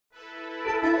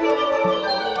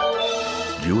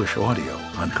Jewish audio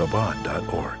on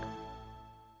Chabad.org.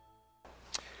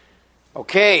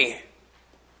 Okay,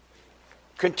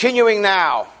 continuing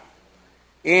now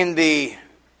in the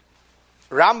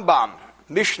Rambam,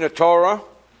 Mishneh Torah,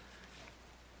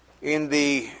 in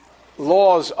the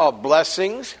laws of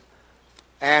blessings,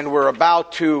 and we're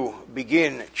about to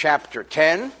begin chapter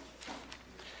 10.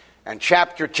 And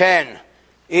chapter 10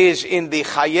 is in the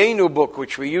Chayenu book,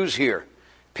 which we use here,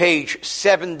 page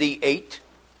 78.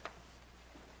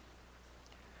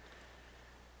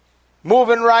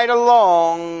 Moving right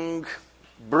along,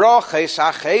 broches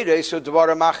acheres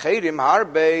udvarim acherim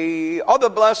harbe, other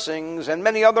blessings and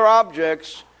many other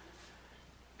objects,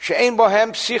 she'ein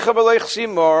bohem psicha v'leich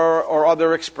simor, or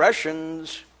other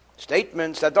expressions,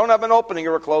 statements that don't have an opening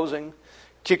or a closing.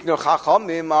 Tiknu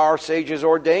chachamim, our sages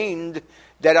ordained,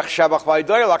 derech shabach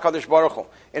v'aydoy l'kadosh baruch hu,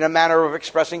 in a manner of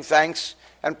expressing thanks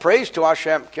and praise to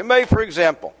Hashem. Kimei, for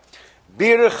example,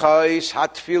 birchais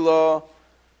hatfilah,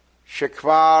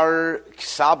 shekvar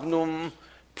ksabnum,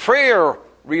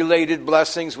 prayer-related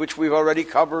blessings, which we've already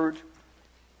covered.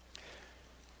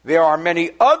 There are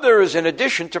many others in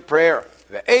addition to prayer.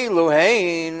 The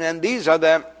Eluhain, and these are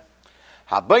them.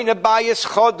 Habayna bayis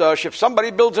chodosh, if somebody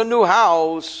builds a new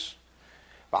house.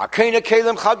 V'akeina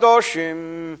kelim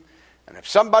chadoshim, and if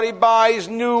somebody buys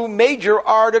new major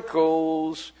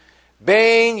articles.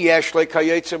 Bein yesh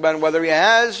lekayetzu, ben, whether he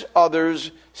has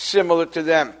others similar to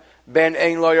them. Ben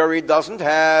ein lo, he doesn't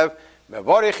have.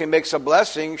 Mevorich, he makes a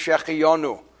blessing.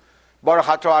 Shechiyonu, baruch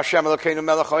atah Hashem Elokeinu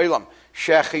melech haolam.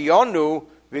 Shechiyonu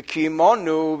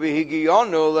v'kimonu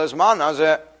v'higiyonu lezman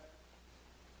hazeh.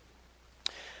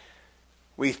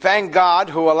 We thank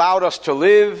God who allowed us to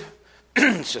live,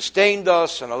 sustained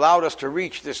us, and allowed us to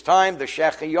reach this time, the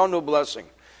Shechiyonu blessing.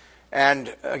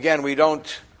 And again, we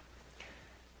don't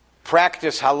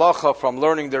practice halacha from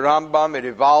learning the Rambam. It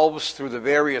evolves through the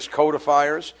various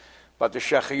codifiers. But the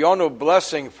Shechiyonu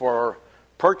blessing for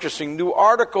purchasing new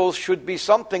articles should be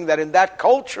something that in that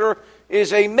culture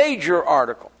is a major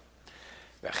article.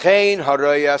 Too,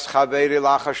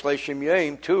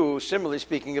 similarly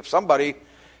speaking, if somebody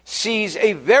sees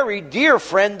a very dear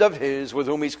friend of his with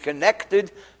whom he's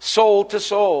connected soul to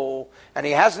soul, and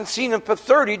he hasn't seen him for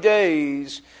 30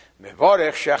 days, he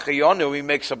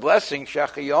makes a blessing,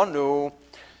 Shechiyonu,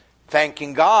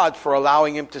 thanking God for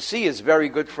allowing him to see his very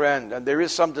good friend. And there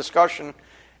is some discussion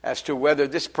as to whether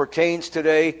this pertains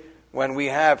today when we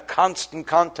have constant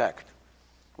contact.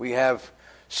 We have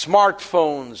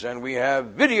smartphones and we have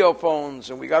video phones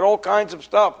and we got all kinds of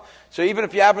stuff. So even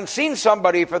if you haven't seen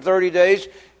somebody for 30 days,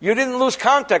 you didn't lose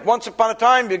contact. Once upon a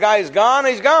time, the guy is gone,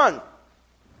 he's gone.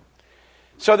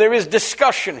 So there is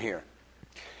discussion here.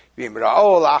 But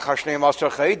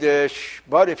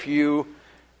if you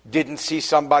didn't see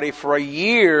somebody for a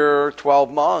year,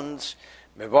 12 months,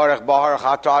 blessed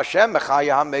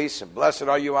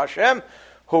are you, Hashem,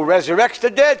 who resurrects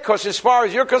the dead, because as far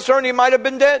as you're concerned, he might have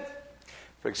been dead.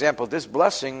 For example, this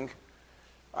blessing,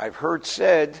 I've heard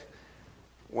said,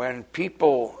 when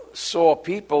people saw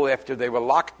people after they were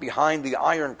locked behind the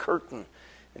Iron Curtain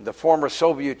in the former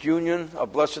Soviet Union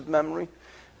of blessed memory,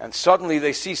 and suddenly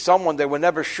they see someone they were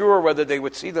never sure whether they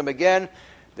would see them again.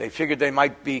 They figured they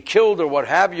might be killed or what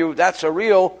have you. That's a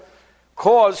real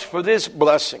cause for this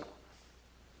blessing.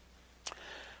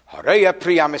 If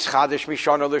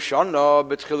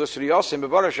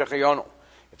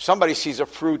somebody sees a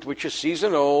fruit which is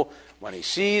seasonal, when he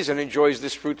sees and enjoys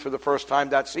this fruit for the first time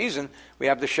that season, we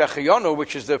have the Shechiyonu,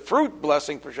 which is the fruit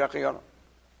blessing for Shechiyonu.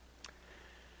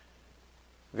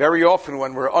 Very often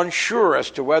when we're unsure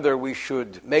as to whether we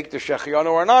should make the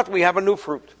Shechiyonu or not, we have a new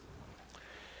fruit.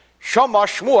 Shama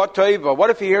Shmua Teiva.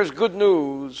 What if he hears good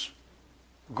news?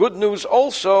 Good news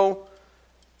also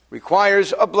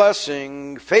requires a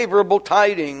blessing, favorable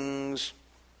tidings.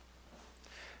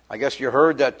 I guess you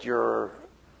heard that your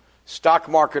stock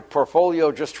market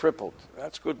portfolio just tripled.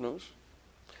 That's good news.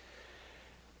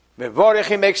 Mevorich,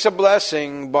 he makes a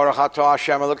blessing. Baruch atah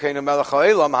Hashem Elokeinu melech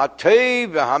haolam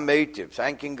hateiv v'hameitiv.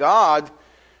 Thanking God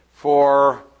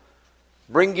for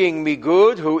bringing me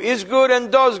good, who is good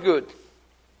and does good.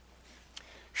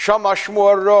 Shama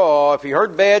Shmua Ra, if he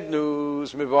heard bad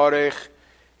news, Mevorich,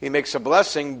 he makes a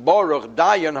blessing. Baruch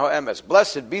Dayan ha'emes.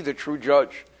 Blessed be the true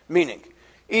judge. Meaning,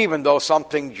 even though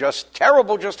something just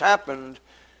terrible just happened,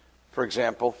 for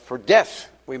example, for death,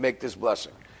 we make this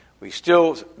blessing. We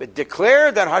still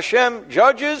declare that Hashem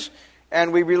judges,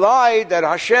 and we rely that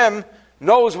Hashem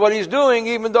knows what he's doing,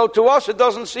 even though to us it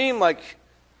doesn't seem like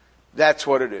that's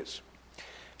what it is.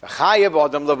 A person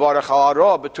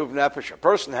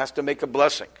has to make a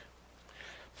blessing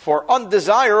for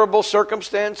undesirable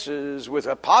circumstances with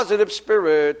a positive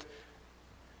spirit.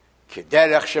 Just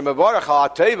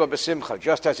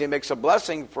as he makes a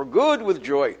blessing for good with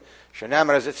joy.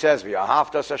 Shenamar, as it says,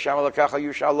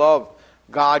 you shall love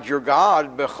God your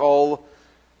God, bechol,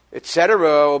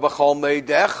 etc., bechol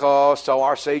meidecha. So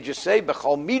our sages say,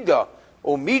 bechol mida,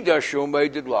 umida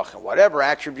shumeidid lachem. Whatever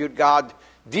attribute God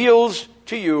deals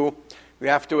to you, you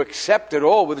have to accept it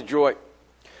all with joy.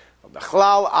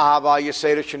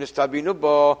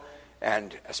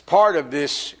 And as part of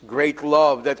this great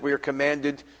love that we are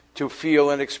commanded to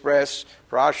feel and express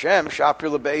for Hashem,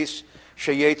 that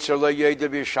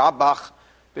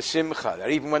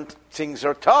even when things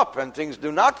are tough and things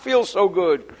do not feel so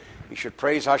good, you should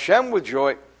praise Hashem with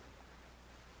joy.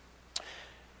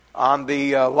 On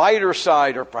the lighter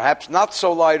side, or perhaps not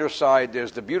so lighter side,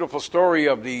 there's the beautiful story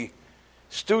of the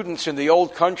students in the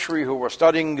old country who were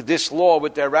studying this law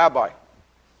with their rabbi.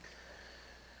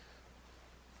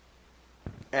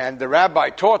 And the rabbi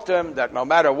taught them that no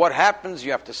matter what happens,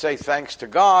 you have to say thanks to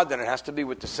God, and it has to be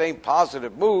with the same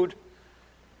positive mood.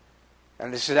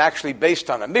 And this is actually based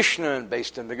on a Mishnah and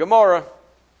based in the Gemara.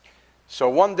 So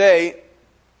one day,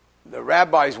 the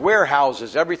rabbi's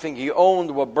warehouses, everything he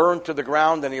owned, were burned to the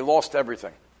ground, and he lost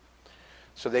everything.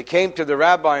 So they came to the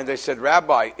rabbi and they said,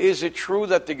 Rabbi, is it true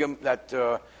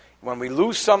that when we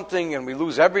lose something and we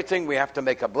lose everything, we have to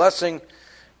make a blessing,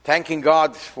 thanking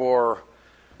God for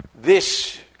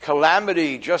this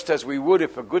calamity just as we would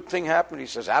if a good thing happened? He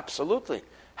says, absolutely.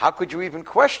 How could you even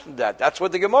question that? That's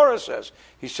what the Gemara says.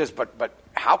 He says, but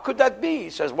how could that be? He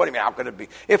says, what do you mean, how could it be?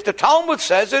 If the Talmud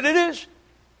says it, it is.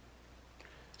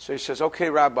 So he says, okay,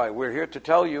 Rabbi, we're here to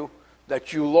tell you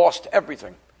that you lost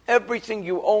everything. Everything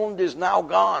you owned is now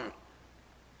gone.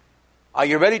 Are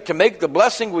you ready to make the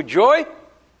blessing with joy?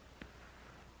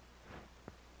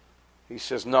 He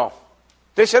says, no.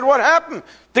 They said, what happened?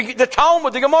 The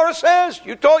Talmud, the Gemara says.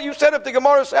 You said if the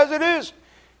Gemara says it is.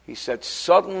 He said,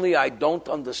 suddenly I don't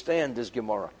understand this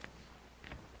Gemara.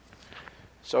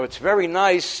 So it's very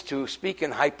nice to speak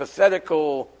in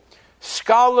hypothetical,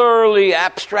 scholarly,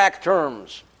 abstract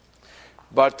terms.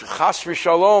 But chas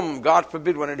v'shalom, God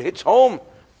forbid, when it hits home,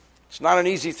 it's not an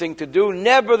easy thing to do.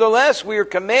 Nevertheless, we are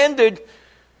commanded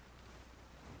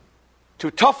to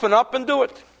toughen up and do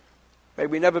it. May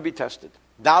we never be tested.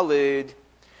 Dalid.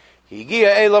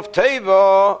 Higia elav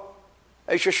teva.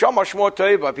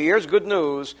 If he hears good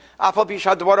news,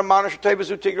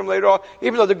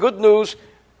 even though the good news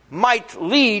might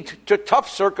lead to tough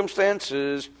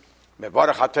circumstances,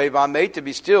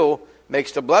 he still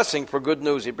makes the blessing for good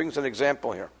news. He brings an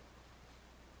example here.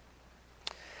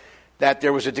 That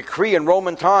there was a decree in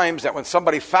Roman times that when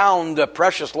somebody found a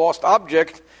precious lost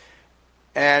object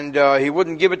and he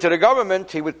wouldn't give it to the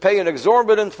government, he would pay an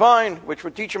exorbitant fine, which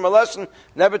would teach him a lesson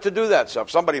never to do that. So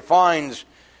if somebody finds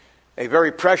a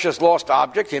very precious lost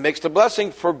object, he makes the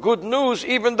blessing for good news,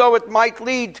 even though it might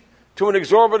lead to an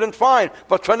exorbitant fine.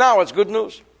 But for now, it's good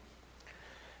news.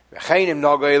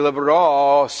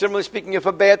 Similarly speaking, if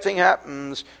a bad thing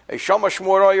happens, you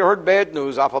heard bad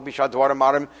news,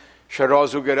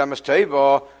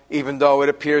 even though it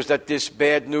appears that this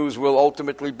bad news will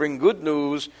ultimately bring good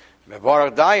news, he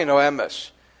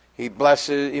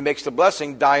makes the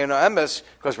blessing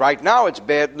because right now it's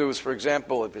bad news. For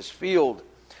example, if his field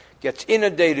gets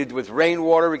inundated with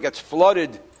rainwater, it gets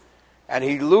flooded, and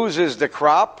he loses the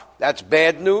crop, that's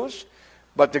bad news.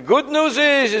 But the good news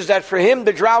is that for him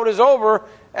the drought is over,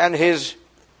 and his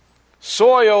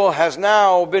soil has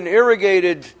now been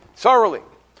irrigated thoroughly.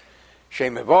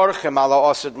 Because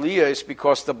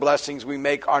the blessings we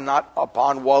make are not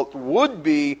upon what will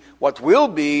be, but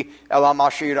what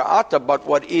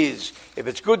is. If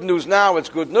it's good news now, it's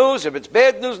good news. If it's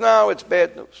bad news now, it's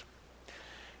bad news.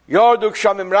 Yarduk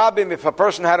Shamim Rabim, if a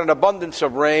person had an abundance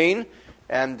of rain,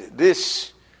 and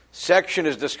this section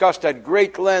is discussed at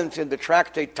great length in the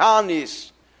tractate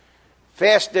Tanis,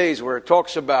 fast days, where it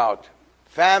talks about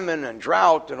famine and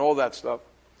drought and all that stuff.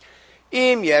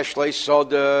 Im yesh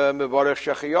le'soda mevarech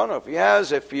shechiyono. If he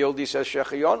has a field, he says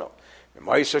shechiyono.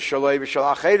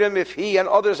 If he and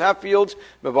others have fields,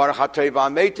 mevarech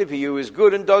hateva meitiv, he who is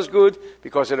good and does good,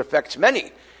 because it affects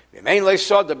many.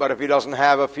 But if he doesn't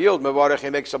have a field, mevarech, he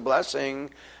makes a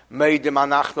blessing. Meidim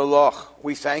anachnu loch.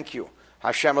 We thank you,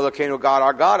 Hashem Elokeinu, God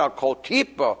our God. I'll call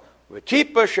tipa,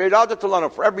 v'tipa she'edada telanu,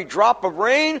 for every drop of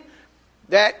rain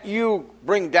that you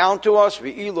bring down to us.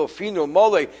 V'ilu finu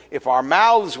mole. If our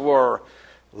mouths were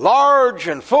large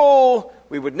and full,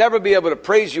 we would never be able to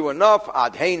praise you enough.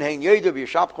 Ad hein yedu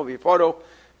v'yishapchu v'yifodo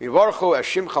v'yivarchu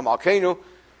eshimcha malkeinu.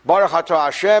 Baruch atah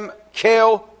Hashem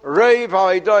kel reiv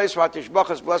ha'edois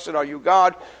v'atishbachas. Blessed are you,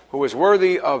 God, who is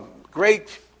worthy of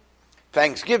great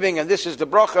thanksgiving. And this is the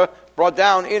bracha brought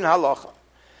down in halacha.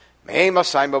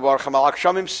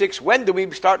 6, when do we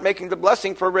start making the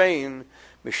blessing for rain?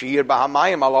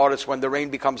 It's when the rain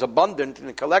becomes abundant and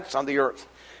it collects on the earth.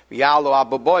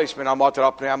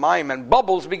 And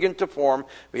bubbles begin to form.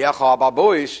 And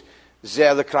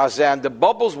the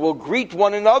bubbles will greet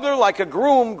one another like a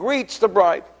groom greets the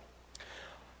bride.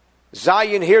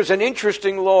 Zion, here's an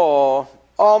interesting law.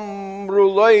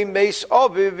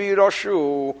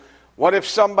 What if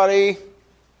somebody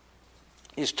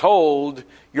is told,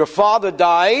 your father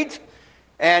died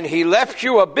and he left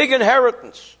you a big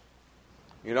inheritance?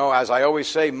 You know, as I always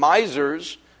say,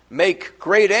 misers make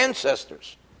great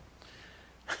ancestors.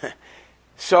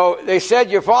 So they said,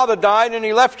 your father died and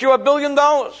he left you $1 billion.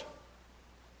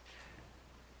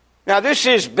 Now this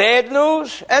is bad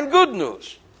news and good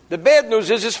news. The bad news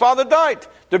is his father died.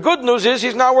 The good news is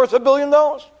he's now worth $1 billion. He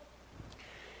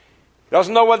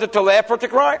doesn't know whether to laugh or to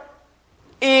cry.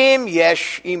 If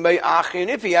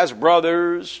he has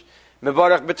brothers,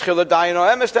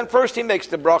 then first he makes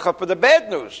the bracha for the bad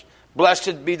news.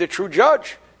 Blessed be the true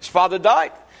judge. His father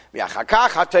died.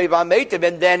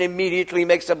 And then immediately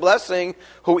makes a blessing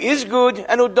who is good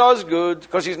and who does good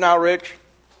because he's now rich.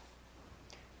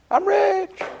 I'm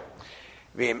rich.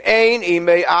 But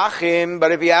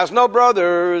if he has no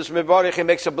brothers, he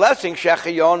makes a blessing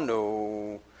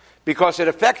because it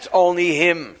affects only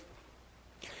him.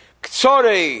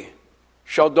 Ktsore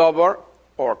shaldavar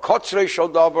or kotzre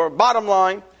shaldavar. Bottom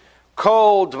line,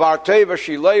 kol dvar teva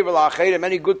shilei v'la'achedim,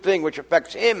 any good thing which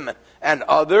affects him and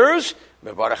others.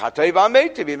 He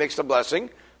makes the blessing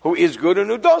who is good and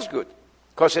who does good,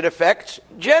 because it affects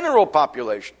general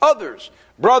population, others,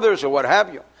 brothers, or what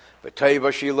have you. But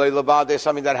teva shilei levade,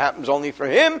 something that happens only for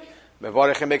him.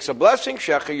 He makes a blessing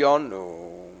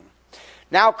shechiyonu.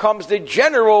 Now comes the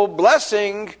general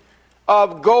blessing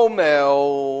of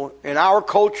Gomel. In our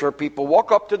culture, people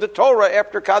walk up to the Torah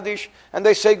after Kaddish and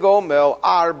they say Gomel,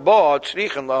 Arba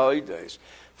tzrichen lahoides.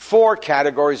 4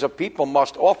 categories of people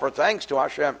must offer thanks to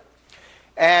Hashem.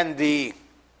 And the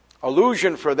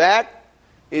allusion for that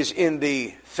is in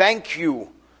the thank you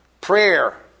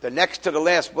prayer, the next to the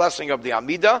last blessing of the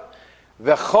Amidah.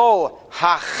 V'chol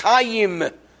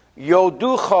hachayim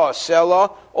yoducha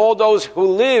sela. All those who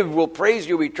live will praise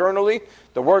you eternally.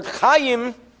 The word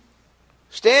chayim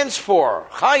stands for,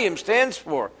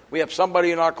 we have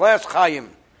somebody in our class, Chaim.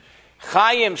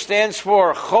 Chaim stands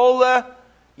for Chole,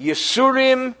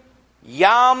 Yesurim,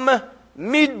 Yam,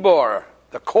 Midbar.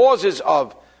 The causes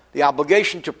of the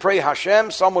obligation to pray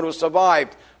Hashem, someone who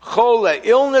survived Chole,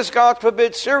 illness, God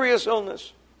forbid, serious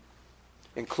illness.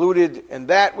 Included in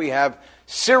that we have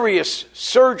serious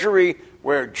surgery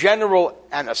where general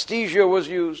anesthesia was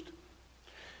used.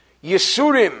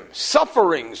 Yesurim,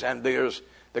 sufferings, and there's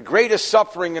the greatest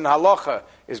suffering in halacha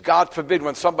is, God forbid,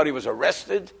 when somebody was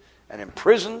arrested and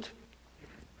imprisoned.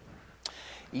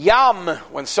 Yam,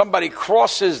 when somebody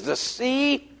crosses the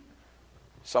sea,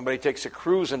 somebody takes a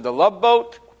cruise in the love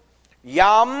boat.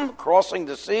 Yam, crossing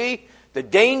the sea, the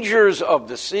dangers of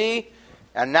the sea,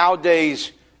 and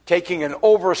nowadays taking an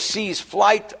overseas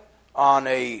flight on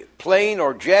a plane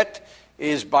or jet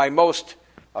is by most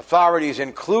authorities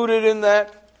included in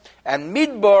that. And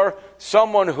midbar,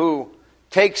 someone who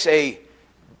takes a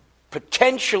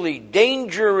potentially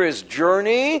dangerous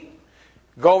journey,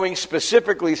 going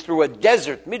specifically through a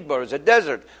desert. Midbar is a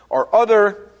desert, or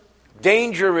other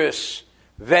dangerous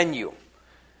venue.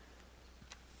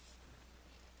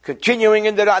 Continuing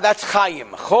into that's Chaim.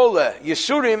 Chole,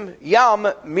 Yesurim, Yam,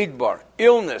 Midbar.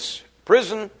 Illness,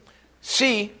 prison,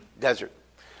 sea, desert.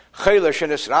 Chele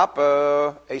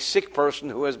shenisrapa, a sick person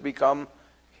who has become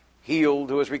healed,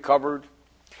 who has recovered.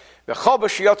 The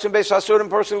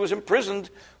person who was imprisoned,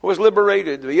 who was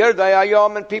liberated.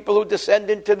 And people who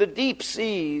descend into the deep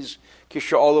seas,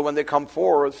 when they come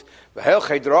forth.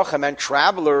 And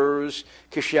travelers,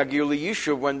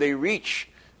 when they reach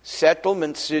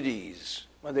settlement cities,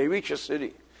 when they reach a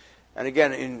city. And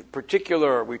again, in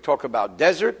particular, we talk about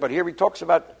desert, but here he talks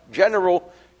about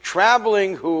general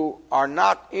traveling who are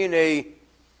not in a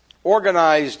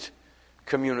organized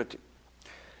community.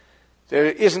 There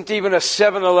isn't even a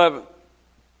 7-Eleven.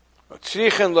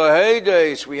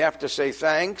 We have to say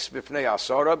thanks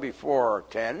before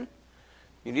 10.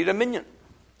 You need a minyan.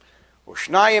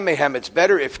 It's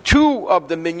better if 2 of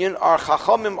the minyan are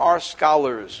chachamim, are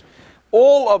scholars.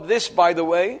 All of this, by the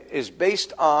way, is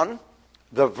based on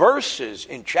the verses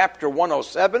in chapter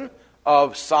 107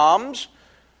 of Psalms.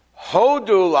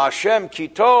 Hodu Hashem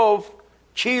kitov,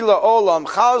 chila olam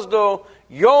chazdo,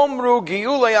 yomru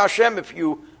giulei Hashem. If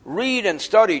you read and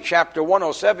study chapter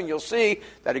 107, you'll see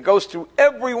that it goes through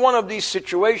every one of these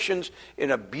situations in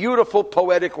a beautiful,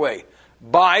 poetic way.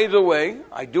 By the way,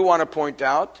 I do want to point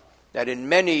out that in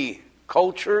many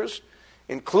cultures,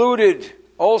 included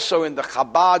also in the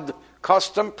Chabad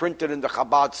custom, printed in the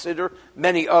Chabad Siddur,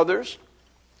 many others,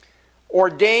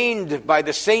 ordained by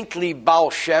the saintly Baal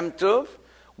Shem Tov,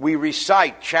 we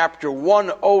recite chapter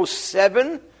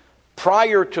 107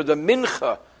 prior to the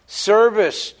Mincha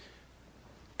service,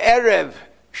 Erev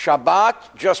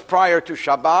Shabbat, just prior to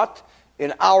Shabbat.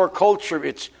 In our culture,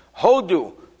 it's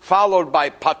Hodu, followed by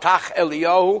Patach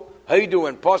Eliyahu, Hodu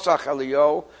and Posach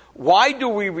Eliyahu. Why do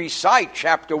we recite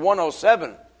chapter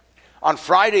 107 on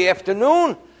Friday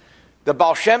afternoon? The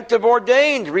Baal Shem Tov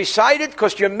ordained, recite it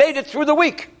because you made it through the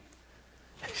week.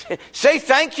 Say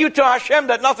thank you to Hashem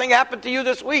that nothing happened to you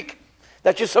this week,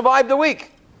 that you survived the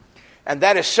week. And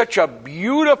that is such a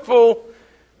beautiful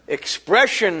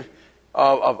expression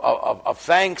of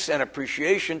thanks and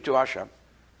appreciation to Hashem.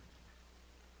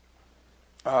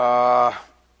 I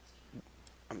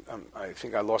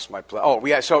think I lost my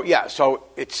place. So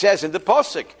it says in the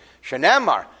Pasuk,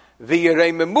 Shenamar,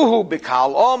 V'yirememuhu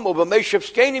b'kal om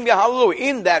u'b'meishav skenim yahalu.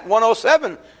 In that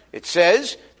 107, it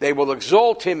says, they will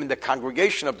exalt him in the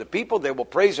congregation of the people. They will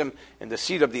praise him in the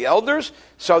seat of the elders.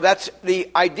 So that's the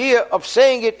idea of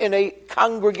saying it in a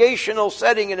congregational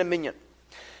setting in a minyan.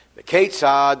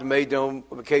 How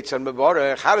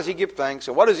does he give thanks?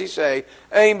 And what does he say?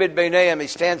 He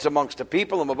stands amongst the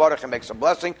people and Mevarech makes a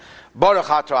blessing. Baruch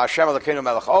atah Hashem Elokeinu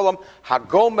melech haolam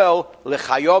hagomel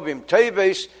l'chayovim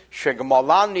teves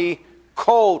shegamalani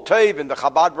kol tev. In the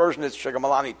Chabad version it's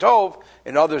shegamalani tov.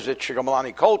 In others it's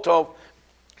shegamalani kol tov.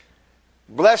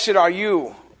 Blessed are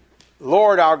you,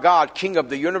 Lord our God, King of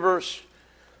the universe,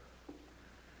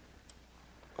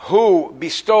 who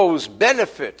bestows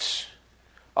benefits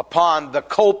upon the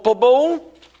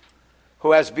culpable,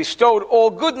 who has bestowed all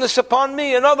goodness upon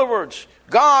me. In other words,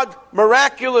 God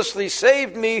miraculously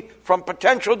saved me from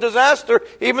potential disaster,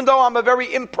 even though I'm a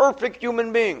very imperfect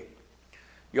human being.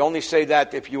 You only say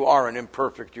that if you are an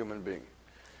imperfect human being.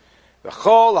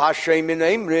 V'chol hashemin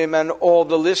emrim, and all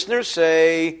the listeners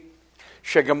say,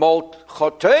 shegamol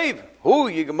chotev, hu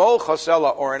yigmol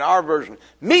chasela, or in our version,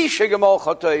 mi shegamol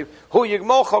chotev, hu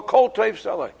yigmol chakol tev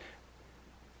sela.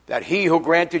 That he who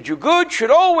granted you good should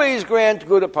always grant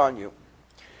good upon you.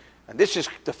 And this is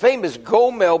the famous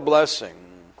Gomel blessing.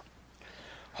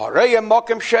 In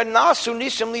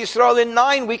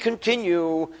 9 we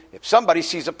continue. If somebody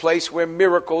sees a place where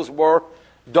miracles were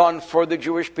done for the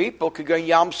Jewish people,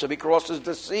 he crosses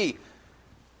the sea,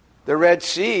 the Red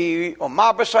Sea, or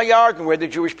Mabas HaYarden, where the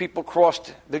Jewish people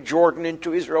crossed the Jordan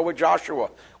into Israel with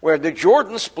Joshua, where the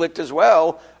Jordan split as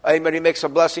well. He makes a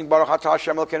blessing, Baruch atah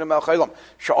Hashem Elokeinu melech haolam,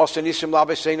 she'asa nisim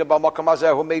labeseinu b'makom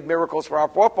hazeh, who made miracles for our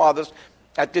forefathers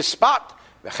at this spot.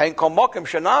 V'chein kol makom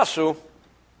shenasu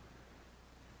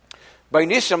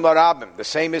b'nisim l'rabim. The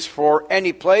same is for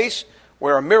any place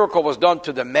where a miracle was done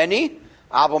to the many.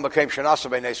 Avon became shenasu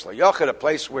b'neis l'yochid, a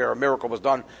place where a miracle was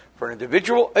done for an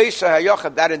individual. Eisa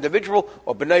hayochid, that individual,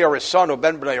 or b'nei or his son, or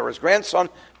ben b'nei or his grandson.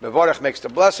 Mevarech makes the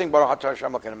blessing. Baruch atah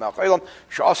Hashem Elokeinu melech haolam,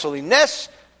 she'asa li nes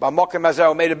b'makom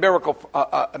hazeh, made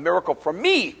a miracle for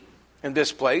me in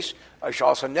this place.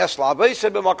 She'asa nes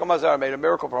la'aveseh b'makom hazeh, made a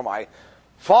miracle for my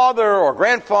father or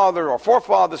grandfather or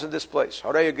forefathers in this place.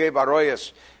 Harei gave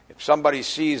aroyas. If somebody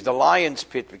sees the lion's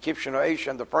pit, the Kipshin Eish,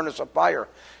 and the furnace of fire,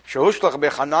 Shehushlach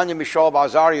beChananya, Mishael,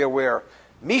 Azariah, where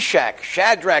Meshach,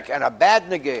 Shadrach, and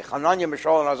Abednego, Hananiah,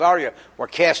 Mishael, and Azariah, were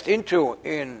cast into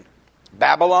in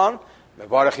Babylon.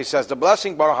 Mevarech, he says the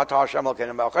blessing, Baruch atah Hashem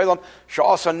Elokeinu melech haolam,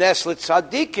 she'asa nes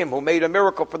litzadikim, who made a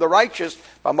miracle for the righteous,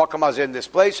 b'makom hazeh, in this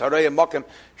place. Harei makom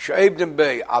she'ebdim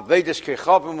bei avedas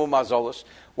kechavim u'mazolos.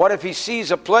 What if he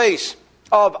sees a place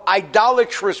of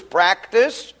idolatrous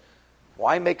practice?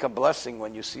 Why make a blessing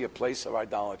when you see a place of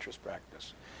idolatrous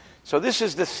practice? So this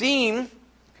is the theme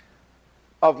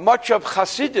of much of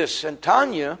Chassidus and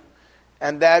Tanya,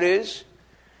 and that is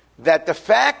that the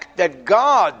fact that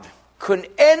God can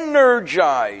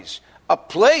energize a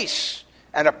place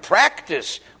and a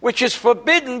practice which is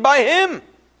forbidden by Him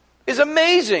is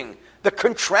amazing. The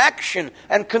contraction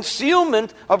and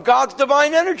concealment of God's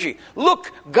divine energy.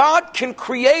 Look, God can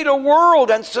create a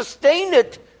world and sustain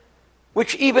it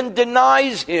which even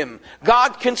denies Him.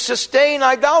 God can sustain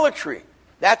idolatry.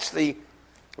 That's the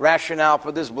rationale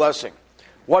for this blessing.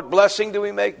 What blessing do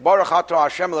we make? Baruch atah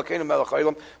Hashem Elokeinu melech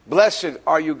haolam. Blessed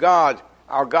are you, God,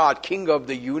 our God, King of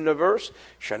the universe.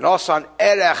 Shenosan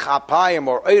erech hapayim,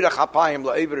 or erech hapayim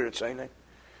la'ever etzeinei,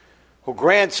 who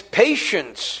grants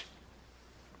patience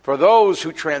for those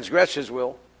who transgress His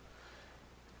will.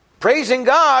 Praising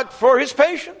God for His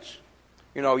patience.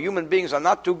 You know, human beings are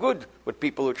not too good with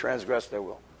people who transgress their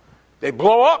will. They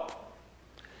blow up.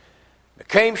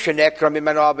 If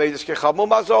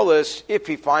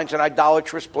he finds an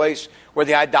idolatrous place where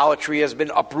the idolatry has been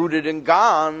uprooted and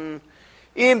gone,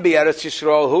 if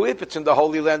it's in the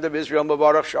Holy Land of Israel,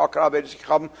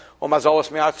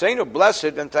 blessed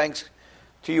and thanks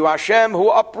to you, Hashem, who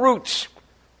uproots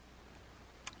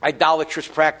idolatrous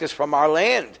practice from our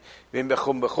land. And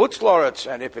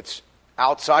if it's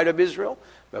outside of Israel,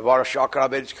 remember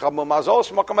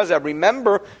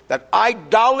that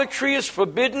idolatry is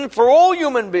forbidden for all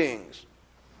human beings.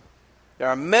 There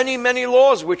are many, many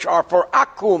laws which are for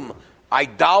akum,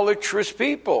 idolatrous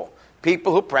people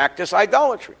who practice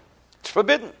idolatry. It's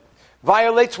forbidden.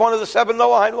 Violates one of the 7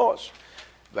 Noahide laws.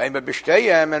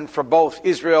 And for both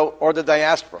Israel or the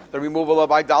diaspora, the removal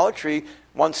of idolatry,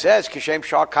 one says, Kishem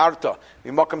Shakarta,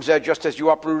 just as you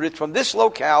uprooted from this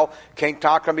locale, Kain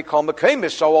Takra Mikol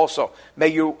Mekaymis, so also may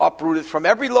you uproot it from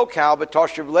every locale,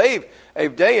 B'toshiv Leiv,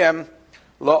 Evdeim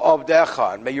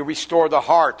La'ovdecha, and may you restore the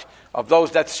heart of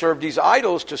those that serve these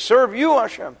idols to serve you,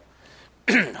 Hashem.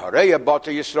 Hareya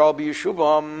Bata Yisrael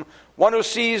B'Yeshubam, one who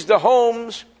sees the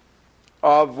homes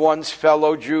of one's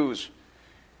fellow Jews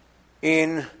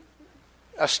in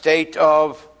a state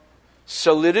of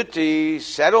solidity,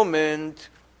 settlement,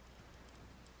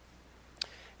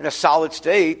 in a solid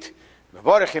state.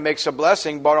 He makes a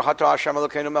blessing.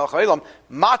 Matziv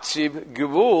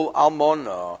Givul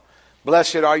Almona.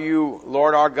 Blessed are you,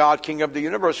 Lord our God, King of the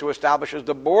universe, who establishes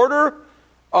the border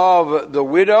of the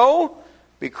widow,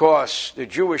 because the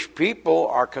Jewish people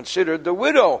are considered the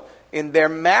widow in their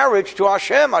marriage to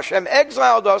Hashem. Hashem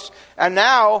exiled us, and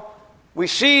now we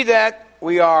see that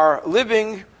we are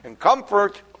living in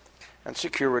comfort and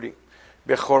security.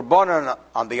 Bechorban,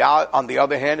 on the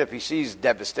other hand, if he sees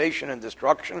devastation and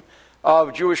destruction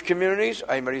of Jewish communities,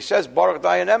 he says, Baruch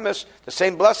Dayan Emes, the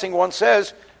same blessing one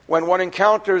says when one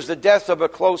encounters the death of a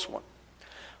close one.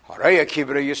 Hareya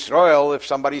Kibra Yisrael, if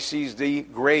somebody sees the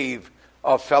grave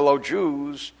of fellow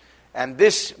Jews, and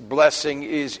this blessing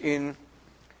is in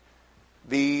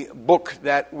the book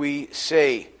that we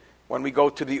say when we go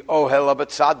to the Ohel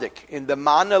Tzaddik, in the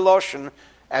Man Eloshen,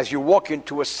 as you walk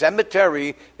into a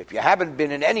cemetery, if you haven't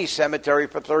been in any cemetery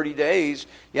for 30 days,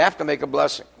 you have to make a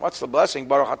blessing. What's the blessing?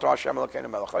 Baruch atah Hashem Elokeinu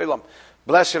melech haolam.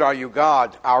 Blessed are you,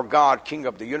 God, our God, King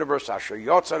of the universe, Asher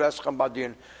Yotzar Eschem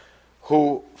Badin,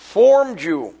 who formed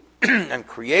you and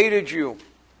created you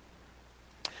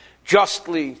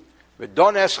justly,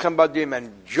 V'don Eschem Badim,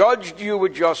 and judged you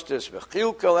with justice,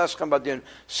 V'chilkel Eschem Badin,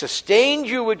 sustained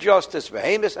you with justice,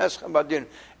 V'hemes Eschem Badin,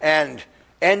 and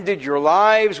ended your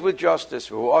lives with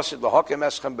justice, and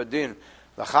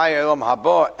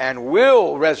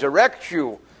will resurrect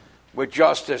you with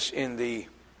justice in the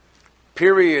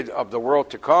period of the world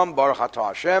to come. Baruch atah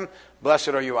Hashem, blessed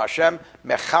are you, Hashem,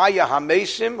 Mechaya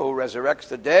Hamesim, who resurrects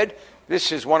the dead.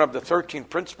 This is one of the 13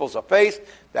 principles of faith,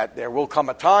 that there will come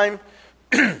a time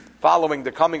following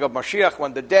the coming of Mashiach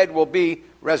when the dead will be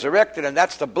resurrected, and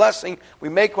that's the blessing we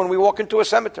make when we walk into a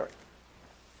cemetery.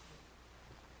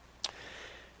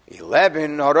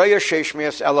 11.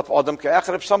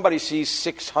 If somebody sees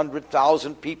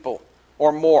 600,000 people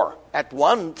or more at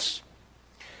once,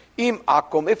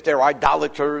 if they're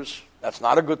idolaters, that's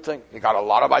not a good thing. You got a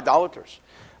lot of idolaters.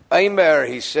 Eimer,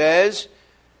 he says,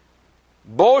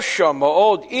 Bosha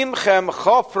ma'od imchem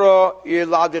chofra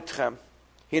yiladetchem.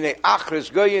 Hine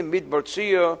achres goyim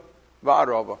midbartzia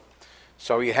va'arova.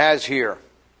 So he has here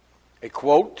a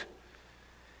quote.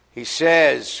 He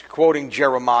says, quoting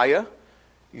Jeremiah,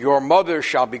 your mother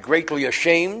shall be greatly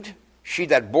ashamed. She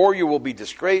that bore you will be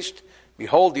disgraced.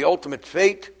 Behold, the ultimate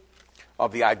fate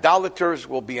of the idolaters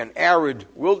will be an arid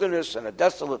wilderness and a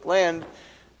desolate land.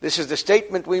 This is the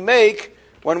statement we make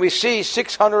when we see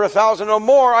 600 or 1,000 or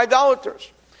more idolaters.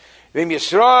 V'im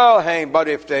Yisrael heim, but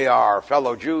if they are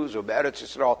fellow Jews, or Be'eretz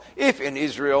Yisrael, if in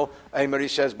Israel, he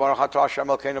says, Baruch atah Hashem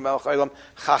Elokeinu melech haolam,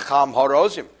 chacham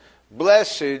harozim.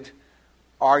 Blessed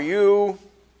are you,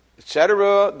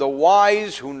 etc., the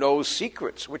wise who knows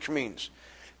secrets, which means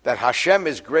that Hashem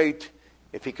is great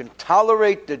if he can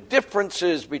tolerate the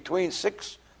differences between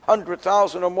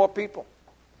 600,000 or more people.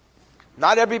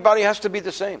 Not everybody has to be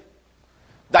the same.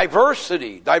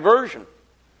 Diversity, diversion.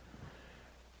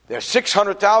 There are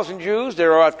 600,000 Jews,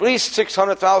 there are at least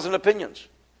 600,000 opinions.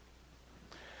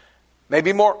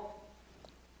 Maybe more.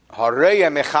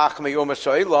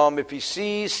 If he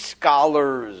sees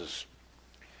scholars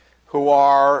who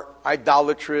are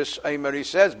idolatrous, he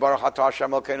says, Baruch atah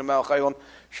Hashem Elokeinu melech haolam,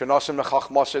 shenosim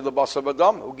nechachmasei lebasar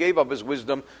v'dam, who gave up his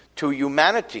wisdom to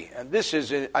humanity. And this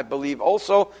is, I believe,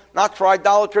 also not for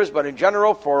idolaters, but in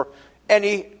general for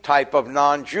any type of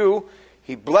non-Jew.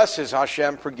 He blesses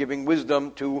Hashem for giving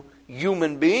wisdom to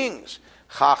human beings.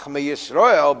 Chachmei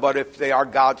Yisrael, but if they are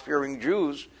God-fearing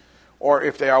Jews, or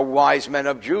if they are wise men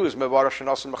of Jews, because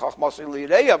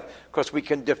we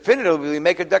can definitively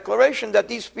make a declaration that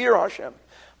these fear Hashem.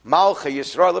 Malchei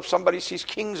Yisrael, if somebody sees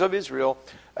kings of Israel,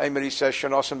 he says, who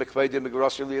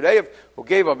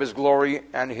gave up his glory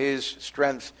and his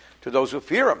strength to those who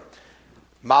fear him.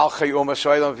 Malchei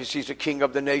U'Masayim, if he sees the king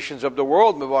of the nations of the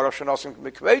world,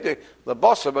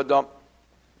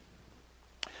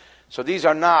 so these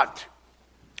are not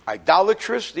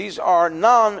idolatrous, these are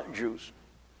non-Jews.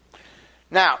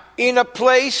 Now, in a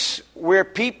place where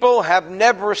people have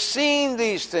never seen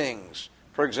these things,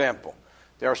 for example,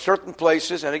 there are certain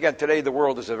places, and again, today the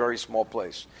world is a very small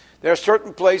place. There are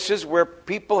certain places where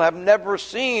people have never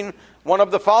seen one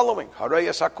of the following.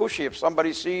 Harayas Hakushi, if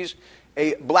somebody sees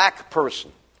a black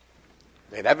person,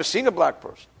 they've never seen a black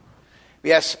person.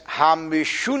 Yes,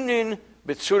 Hamishunin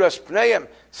Bitsuras Pneim,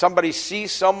 somebody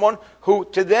sees someone who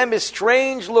to them is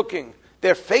strange looking.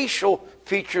 Their facial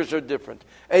features are different.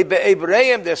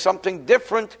 Be'ebreim, there's something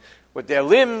different with their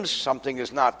limbs, something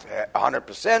is not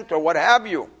 100% or what have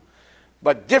you,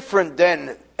 but different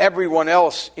than everyone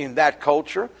else in that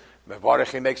culture.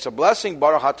 He makes a blessing,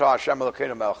 Baruch Atah Hashem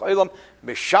Elokeinu melech haolam,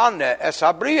 Mishaneh es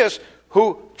habriyos,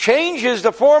 who changes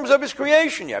the forms of his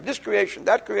creation. You have this creation,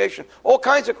 that creation, all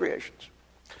kinds of creations.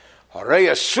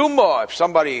 Harei Suma, if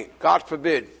somebody, God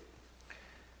forbid,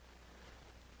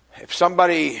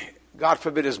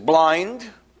 is blind,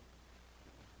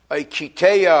 a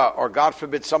kiteya, or God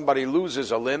forbid somebody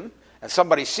loses a limb, and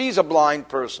somebody sees a blind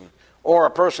person, or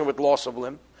a person with loss of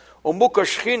limb, or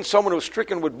mukashchin, someone who's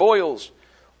stricken with boils,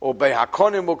 or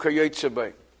behakonim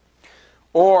ukayetze,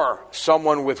 or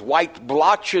someone with white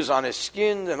blotches on his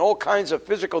skin, and all kinds of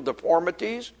physical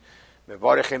deformities.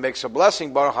 Mevarich, he makes a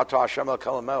blessing, Baruch Atah Hashem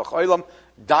Elokeinu melech haolam,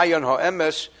 Dayan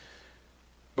ha'emes,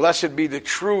 blessed be the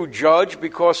true judge,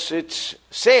 because it's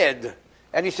sad,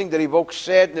 anything that evokes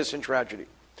sadness and tragedy.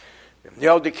 But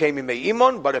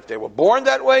if they were born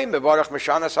that way,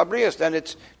 then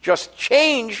it's just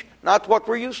change, not what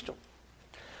we're used to.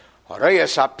 And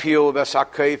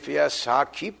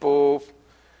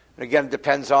again, it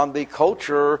depends on the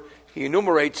culture. He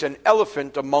enumerates an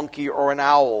elephant, a monkey, or an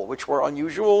owl, which were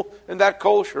unusual in that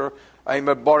culture.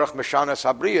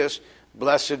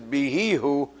 Blessed be he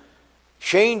who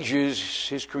changes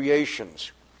his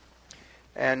creations.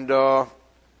 And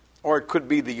or it could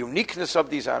be the uniqueness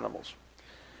of these animals.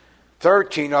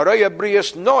 13, if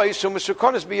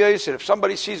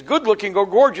somebody sees good-looking or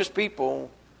gorgeous people,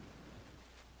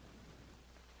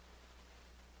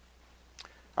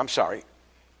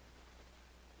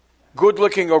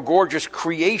 good-looking or gorgeous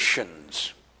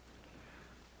creations,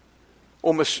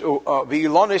 or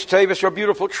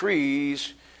beautiful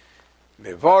trees,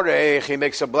 he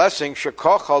makes a blessing,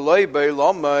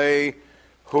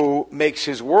 who makes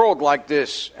his world like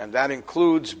this, and that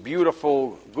includes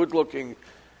beautiful, good-looking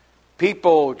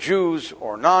people, Jews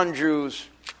or non-Jews.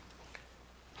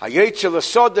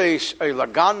 This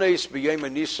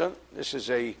is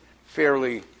a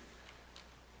fairly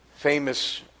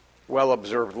famous,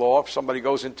 well-observed law. If somebody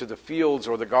goes into the fields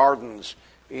or the gardens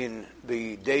in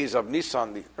the days of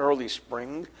Nisan, the early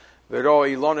spring,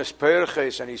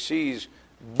 and he sees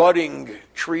budding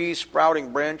trees,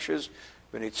 sprouting branches,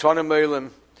 he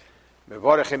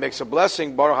makes a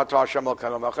blessing,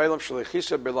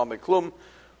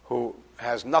 who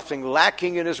has nothing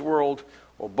lacking in his world,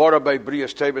 and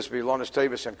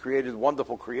created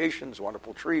wonderful creations,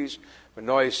 wonderful trees,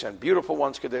 and beautiful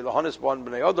ones,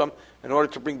 in order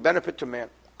to bring benefit to man.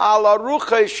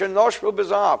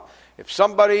 If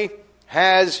somebody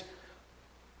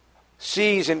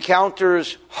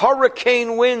encounters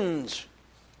hurricane winds,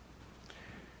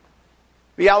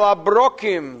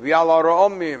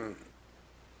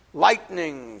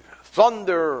 lightning,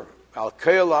 thunder, a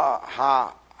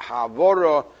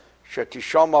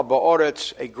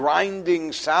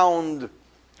grinding sound,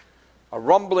 a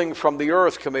rumbling from the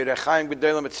earth,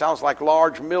 it sounds like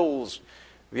large mills,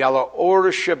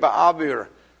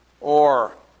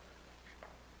 or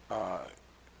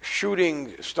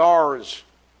shooting stars.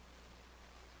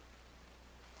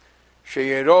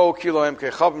 They look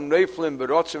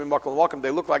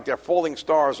like they're falling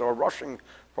stars or rushing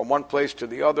from one place to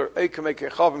the other.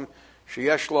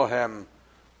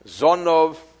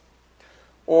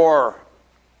 Or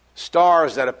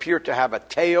stars that appear to have a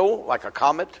tail, like a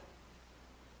comet.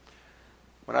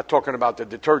 We're not talking about the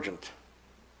detergent.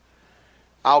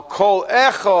 Al kol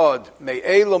echad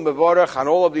me'elam bevarach, on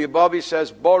all of the above he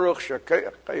says, Baruch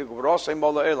shekayuk v'rosei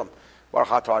mola elam. Baruch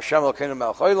atah Hashem Elokeinu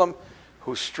melech haolam,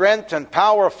 whose strength and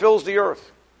power fills the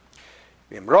earth.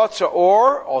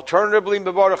 Or, alternatively,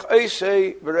 mevarach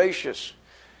eisei v'reishis.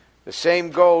 The same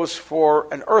goes for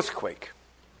an earthquake.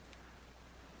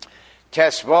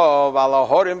 Tesvav ala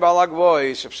horim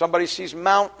balagvois. If somebody sees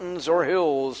mountains or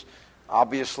hills,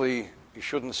 obviously he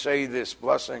shouldn't say this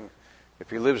blessing if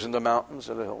he lives in the mountains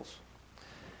or the hills.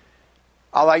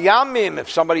 Ala yamim, if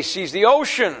somebody sees the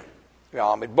ocean,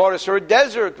 midboris or a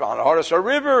desert, horis or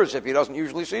rivers, if he doesn't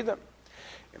usually see them.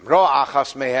 If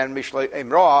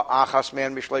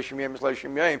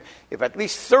at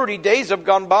least 30 days have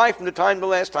gone by from the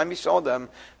last time he saw them,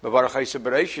 he says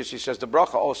the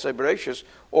bracha ose bereshis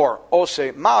or ose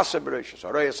maase bereshis.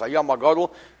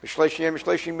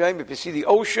 If you see the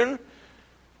ocean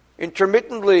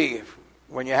intermittently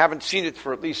when you haven't seen it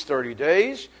for at least 30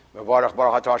 days, who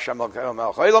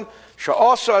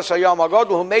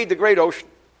made the great ocean.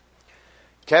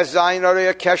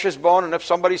 And if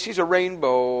somebody sees a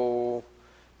rainbow,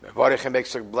 he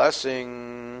makes a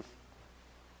blessing.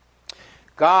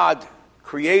 God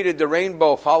created the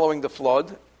rainbow following the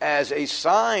flood as a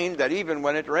sign that even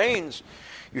when it rains,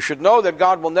 you should know that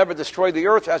God will never destroy the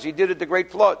earth as he did at the great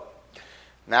flood.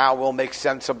 Now we'll make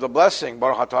sense of the blessing. Who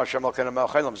remembers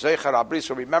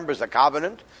the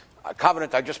covenant, a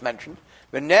covenant I just mentioned.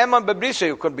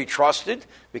 Who could be trusted,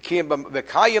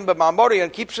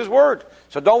 and keeps his word.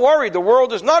 So don't worry, the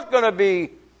world is not going to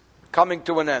be coming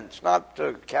to an end. It's not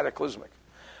cataclysmic.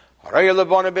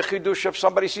 If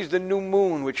somebody sees the new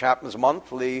moon, which happens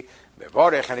monthly,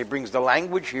 and he brings the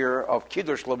language here of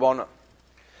Kiddush Levana.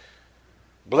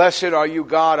 Blessed are you,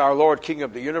 God, our Lord, King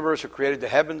of the universe, who created the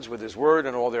heavens with his word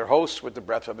and all their hosts with the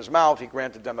breath of his mouth. He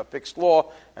granted them a fixed law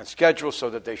and schedule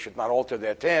so that they should not alter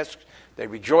their tasks. They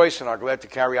rejoice and are glad to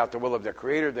carry out the will of their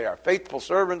Creator. They are faithful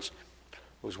servants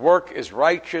whose work is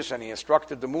righteous, and he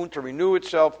instructed the moon to renew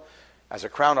itself as a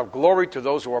crown of glory to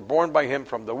those who are born by him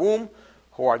from the womb,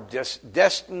 who are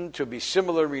destined to be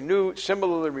similarly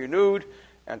renewed,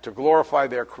 and to glorify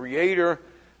their Creator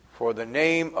for the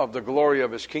name of the glory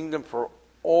of his kingdom, for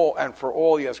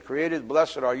all he has created.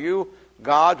 Blessed are you,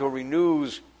 God, who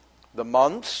renews the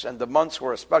months, and the months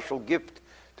were a special gift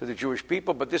to the Jewish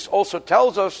people. But this also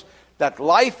tells us that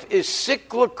life is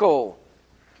cyclical,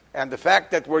 and the fact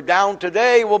that we're down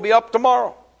today will be up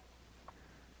tomorrow.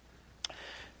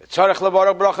 This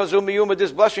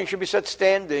blessing should be said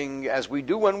standing, as we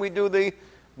do when we do the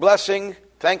blessing,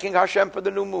 thanking Hashem for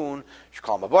the new moon.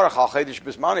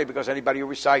 Because anybody who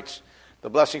recites the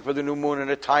blessing for the new moon in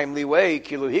a timely way,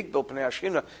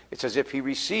 it's as if he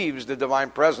receives the divine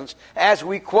presence, as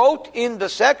we quote in the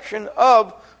section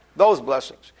of those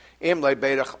blessings. If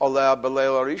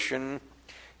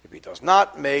he does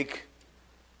not make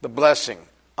the blessing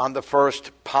on the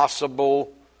first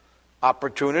possible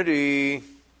opportunity,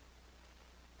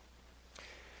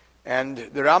 and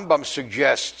the Rambam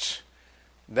suggests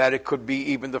that it could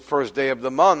be even the first day of the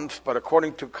month, but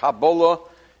according to Kabbalah,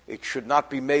 it should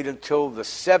not be made until the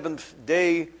 7th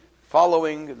day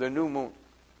following the new moon.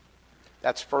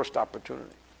 That's first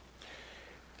opportunity.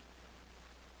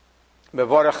 He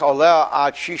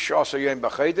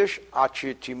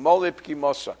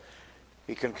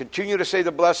can continue to say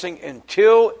the blessing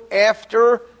until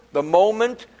after the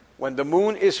moment when the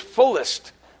moon is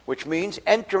fullest, which means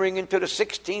entering into the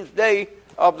 16th day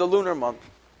of the lunar month.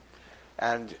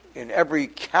 And in every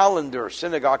calendar,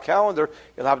 synagogue calendar,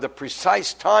 you'll have the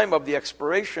precise time of the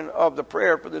expiration of the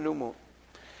prayer for the new moon.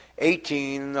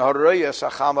 18. If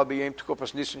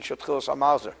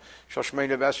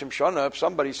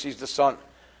somebody sees the sun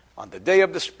on the day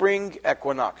of the spring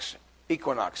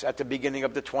equinox at the beginning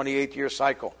of the 28th-year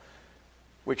cycle,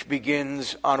 which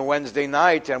begins on Wednesday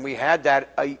night, and we had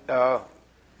that, I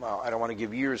don't want to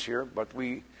give years here, but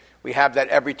we have that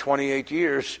every 28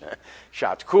 years,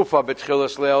 Shat Kufa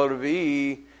B'Tchilas Leil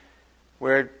Revi'i,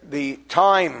 where the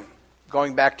time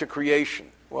going back to creation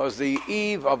was the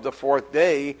eve of the 4th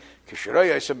day,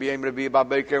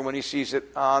 when he sees it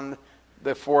on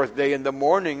the 4th day in the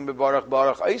morning,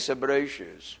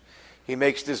 he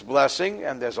makes this blessing,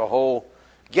 and there's a whole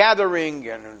gathering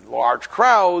and large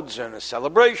crowds and a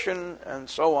celebration and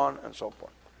so on and so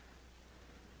forth.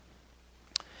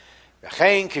 So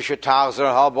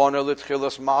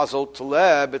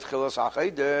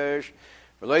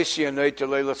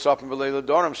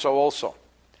also,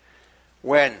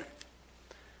 when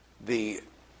the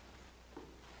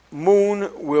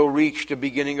moon will reach the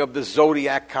beginning of the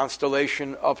zodiac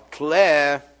constellation of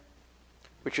Tle,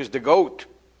 which is the goat,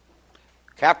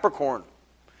 Capricorn,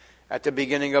 at the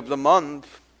beginning of the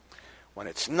month, when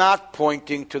it's not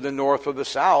pointing to the north or the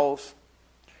south,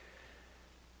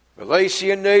 it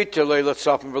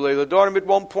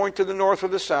won't point to the north or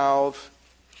the south.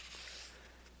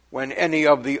 When any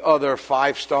of the other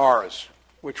 5 stars,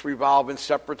 which revolve in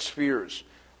separate spheres,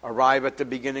 arrive at the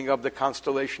beginning of the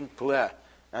constellation Pleh,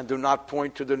 and do not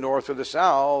point to the north or the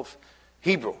south.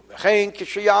 Hebrew. Every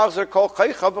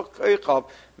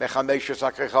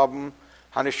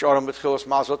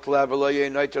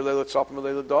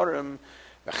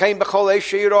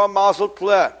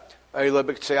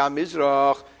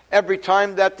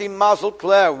time that the Mazel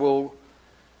Tleh will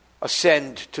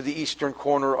ascend to the eastern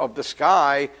corner of the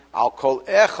sky, I'll call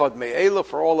Echad Me'ela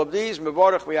for all of these.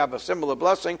 Mevorach, we have a similar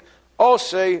blessing.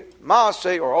 Osei,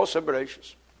 Maasei, or Osei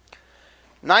Bereshis.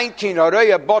 19,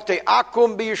 Areya Bote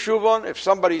Akum B'Yeshuvon. If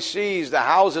somebody sees the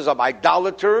houses of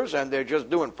idolaters and they're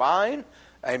just doing fine,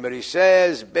 he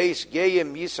says, Beis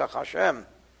Geyim Yisach Hashem.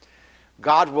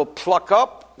 God will pluck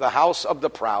up the house of the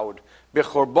proud.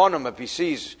 B'Chorbonim, if he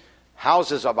sees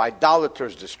houses of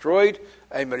idolaters destroyed,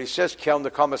 he says, Kel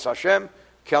Nekamas Hashem,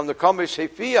 Kel Nekamas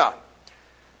Hefiyah.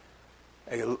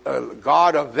 A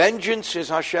God of vengeance is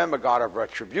Hashem, a God of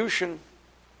retribution.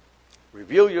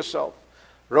 Reveal yourself.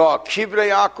 Ra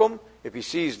Kivrei Akum, if he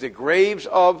sees the graves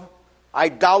of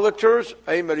idolaters,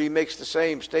 he makes the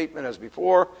same statement as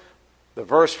before. The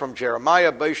verse from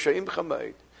Jeremiah, Beisha Im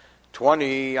Chameid.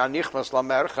 20, Anichnas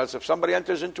Lamerchas, if somebody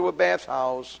enters into a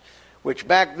bathhouse, which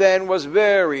back then was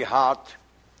very hot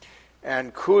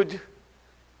and could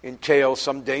entail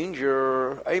some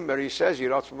danger. He says, may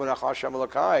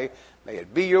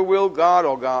it be your will, God,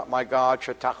 O God, my God,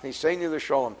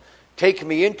 take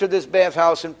me into this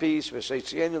bathhouse in peace,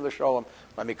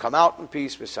 let me come out in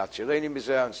peace,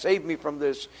 and save me from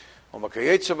this,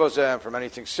 and from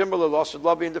anything similar, lost of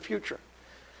love in the future.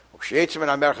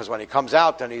 When he comes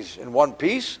out and he's in one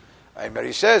piece,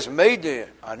 he says, I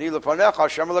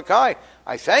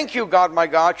thank you, God, my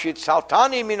God, you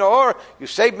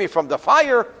saved me from the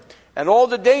fire and all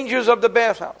the dangers of the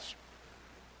bathhouse.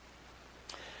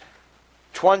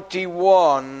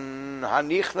 21,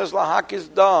 Hanichnas lahakis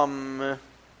dam.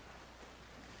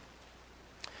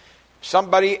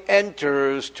 Somebody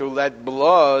enters to let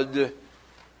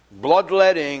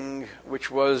bloodletting,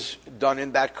 which was done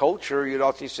in that culture,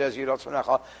 he says,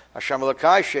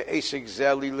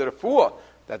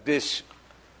 that this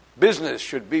business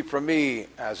should be for me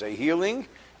as a healing,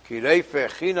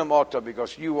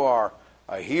 because you are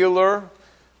a healer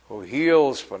who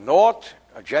heals for naught,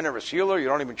 a generous healer, you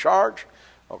don't even charge.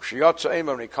 When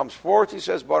he comes forth, he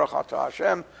says, Berachot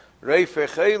Hashem,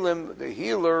 the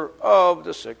healer of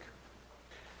the sick.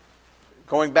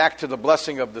 Going back to the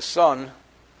blessing of the sun,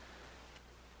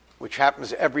 which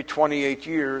happens every 28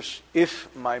 years, if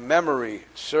my memory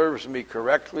serves me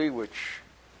correctly, which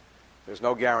there's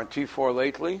no guarantee for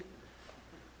lately,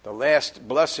 the last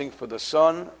blessing for the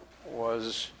sun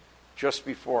was just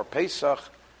before Pesach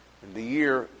in the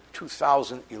year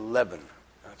 2011.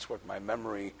 That's what my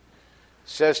memory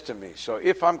says to me. So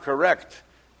if I'm correct,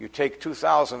 you take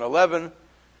 2011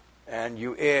 and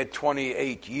you add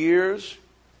 28 years,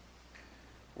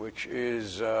 which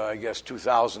is,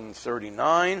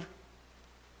 2039.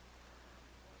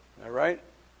 All right?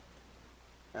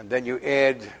 And then you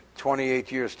add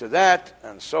 28 years to that,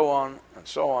 and so on, and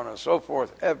so on, and so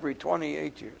forth, every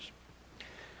 28 years.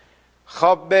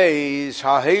 Chabbeis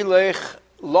ha'helech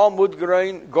lamud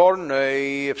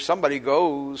gornei. If somebody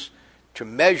goes to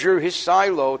measure his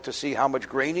silo to see how much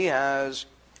grain he has,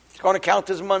 he's going to count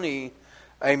his money.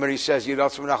 He says, may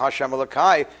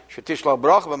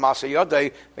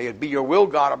it be your will,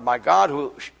 God of my God,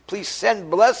 who please send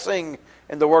blessing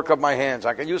in the work of my hands.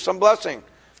 I can use some blessing.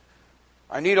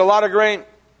 I need a lot of grain.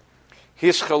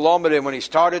 His chalomid, when he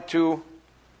started to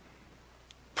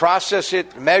process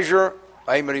it, measure,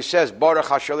 he says,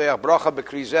 blessed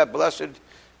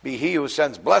be he who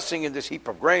sends blessing in this heap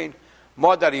of grain.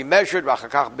 More that he measured,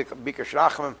 after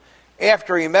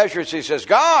he measures, he says,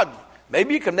 God,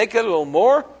 maybe you can make it a little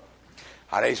more.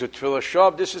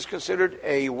 This is considered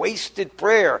a wasted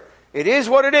prayer. It is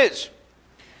what it is.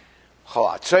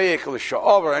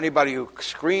 Anybody who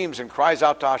screams and cries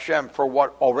out to Hashem for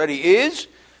what already is,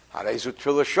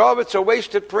 it's a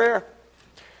wasted prayer.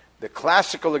 The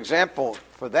classical example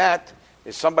for that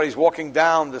is somebody's walking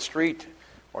down the street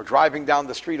or driving down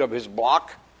the street of his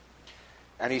block,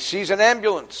 and he sees an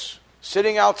ambulance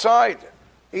sitting outside,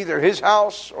 either his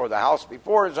house or the house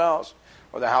before his house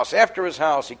or the house after his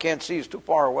house. He can't see, he's too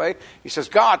far away. He says,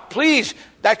 God, please,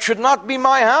 that should not be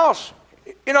my house.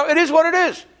 It is what it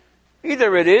is.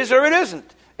 Either it is or it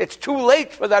isn't. It's too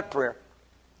late for that prayer.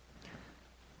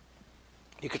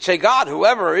 You could say, God,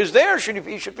 whoever is there,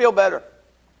 he should feel better.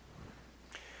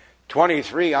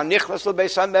 23,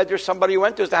 somebody who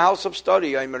enters the house of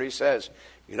study, he says,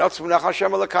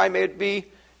 may it be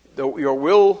your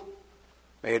will,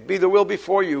 May it be the will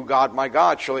before you, God, my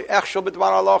God,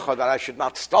 that I should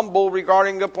not stumble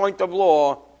regarding the point of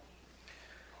law.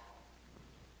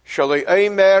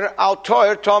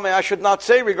 I should not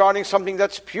say regarding something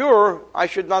that's pure, I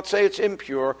should not say it's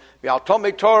impure.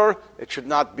 It should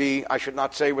not be, I should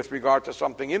not say with regard to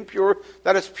something impure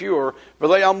that is pure.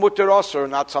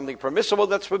 Not something permissible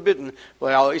that's forbidden.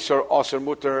 And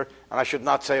I should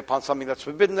not say upon something that's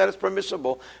forbidden that is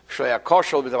permissible.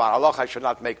 I should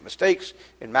not make mistakes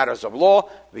in matters of law.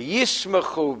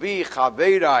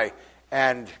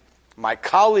 And my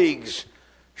colleagues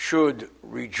should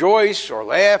rejoice or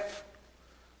laugh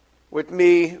with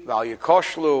me, Val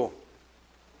Yakoshlu,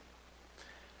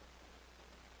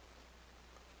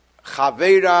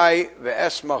 Chaverai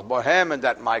ve'esmach bohem, and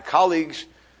that my colleagues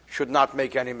should not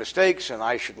make any mistakes, and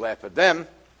I should laugh at them.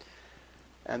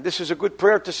 And this is a good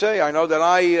prayer to say. I know that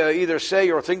I either say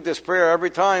or think this prayer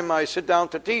every time I sit down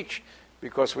to teach,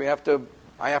 because I have to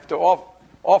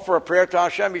offer a prayer to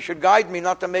Hashem. He should guide me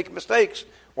not to make mistakes.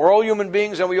 We're all human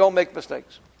beings, and we all make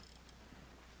mistakes.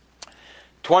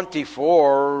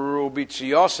 24,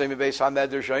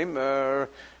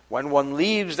 when one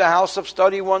leaves the house of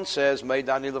study, one says, and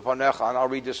I'll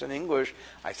read this in English,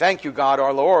 I thank you, God,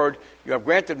 our Lord, you have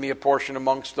granted me a portion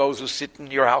amongst those who sit in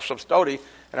your house of study,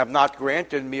 and have not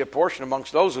granted me a portion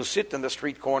amongst those who sit in the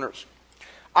street corners.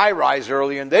 I rise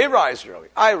early and they rise early.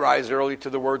 I rise early to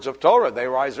the words of Torah. They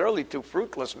rise early to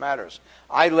fruitless matters.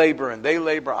 I labor and they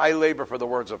labor. I labor for the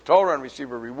words of Torah and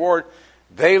receive a reward.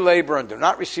 They labor and do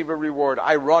not receive a reward.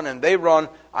 I run and they run.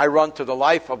 I run to the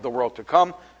life of the world to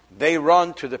come. They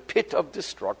run to the pit of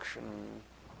destruction.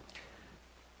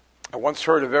 I once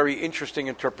heard a very interesting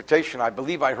interpretation. I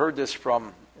believe I heard this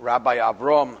from Rabbi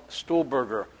Avram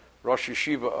Stuhlberger, Rosh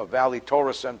Yeshiva of Valley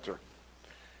Torah Center,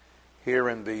 here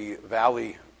in the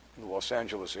Valley, in the Los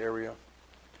Angeles area,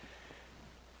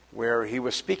 where he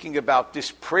was speaking about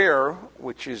this prayer,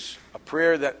 which is a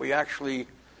prayer that we actually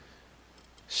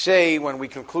say when we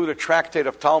conclude a tractate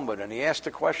of Talmud. And he asked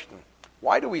the question,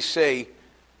 why do we say,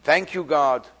 thank you,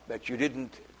 God, that you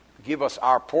didn't give us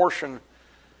our portion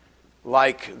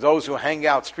like those who hang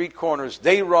out street corners?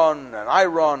 They run and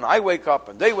I wake up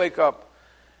and they wake up.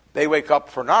 They wake up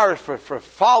for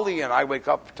folly, and I wake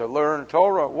up to learn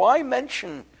Torah. Why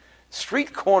mention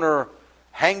street corner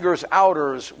hangers,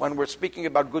 outers, when we're speaking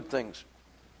about good things?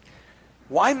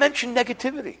 Why mention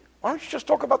negativity? Why don't you just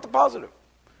talk about the positive?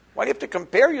 Why do you have to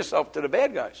compare yourself to the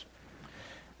bad guys?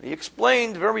 And he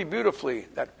explained very beautifully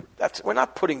that we're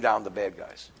not putting down the bad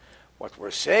guys. What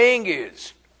we're saying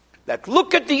is that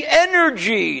look at the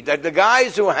energy that the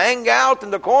guys who hang out in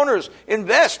the corners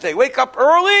invest. They wake up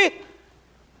early.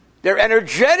 They're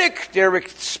energetic, they're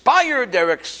inspired, they're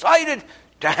excited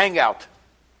to hang out,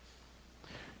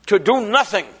 to do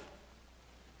nothing.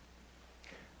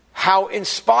 How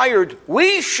inspired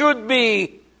we should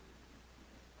be,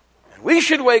 and we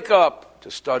should wake up to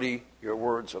study your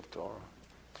words of Torah.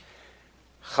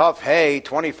 Chav Hey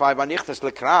 25 Anichtas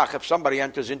Lekrach. If somebody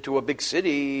enters into a big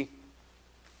city,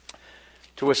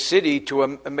 to a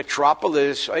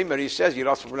metropolis, he says,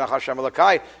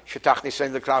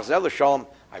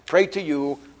 I pray to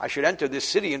you, I should enter this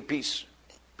city in peace.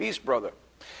 Peace, brother.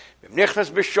 And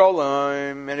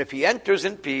if he enters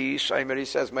in peace, he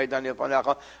says,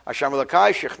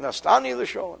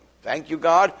 thank you,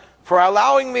 God, for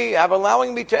allowing me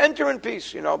to enter in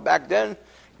peace. You know, back then, you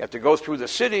have to go through the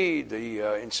city,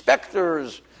 the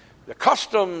inspectors, the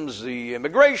customs, the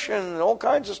immigration, all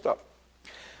kinds of stuff.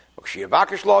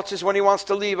 When he wants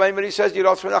to leave, he says, you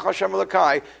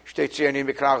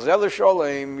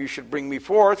should bring me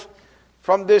forth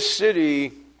from this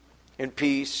city in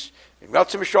peace. And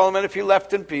if he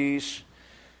left in peace,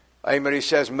 he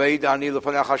says, I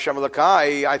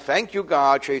thank you,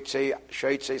 God, you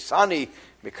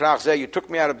took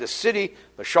me out of this city,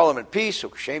 in peace,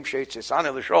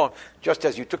 just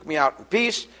as you took me out in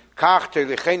peace,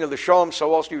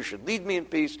 so also you should lead me in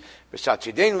peace,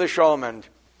 and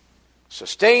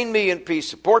sustain me in peace,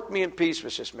 support me in peace,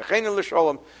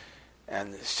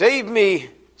 and save me,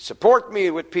 support me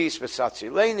with peace,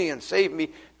 and save me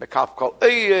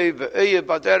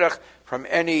from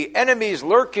any enemies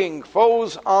lurking,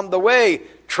 foes on the way.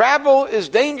 Travel is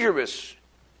dangerous.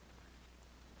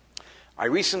 I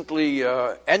recently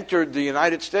entered the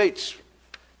United States,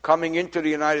 coming into the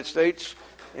United States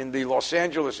in the Los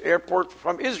Angeles airport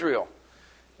from Israel.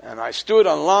 And I stood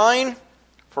on line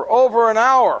for over an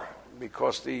hour,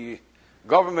 because the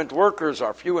government workers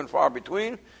are few and far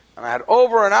between, and I had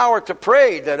over an hour to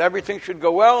pray that everything should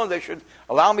go well and they should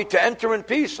allow me to enter in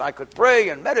peace. I could pray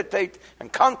and meditate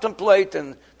and contemplate,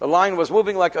 and the line was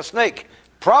moving like a snake,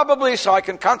 probably so I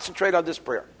can concentrate on this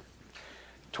prayer.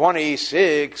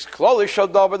 26.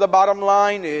 The bottom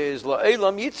line is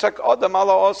La'elam Yitzak Adam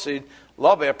Ala Osid.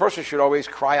 Love, a person should always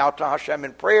cry out to Hashem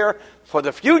in prayer for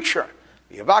the future.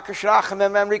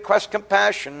 And request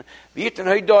compassion.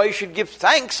 You should give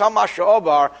thanks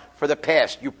for the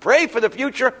past. You pray for the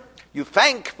future, you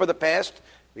thank for the past.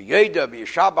 He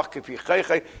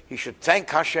should thank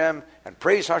Hashem and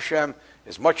praise Hashem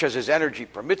as much as his energy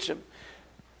permits him.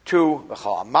 2.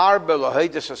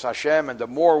 And the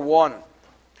more one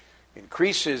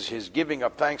increases his giving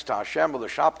of thanks to Hashem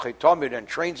and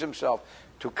trains himself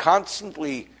to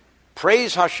constantly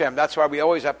praise Hashem. That's why we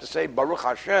always have to say Baruch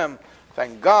Hashem,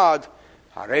 thank God.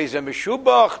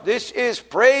 This is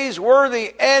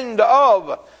praiseworthy. End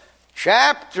of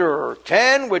chapter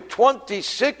 10 with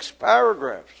 26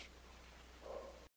 paragraphs.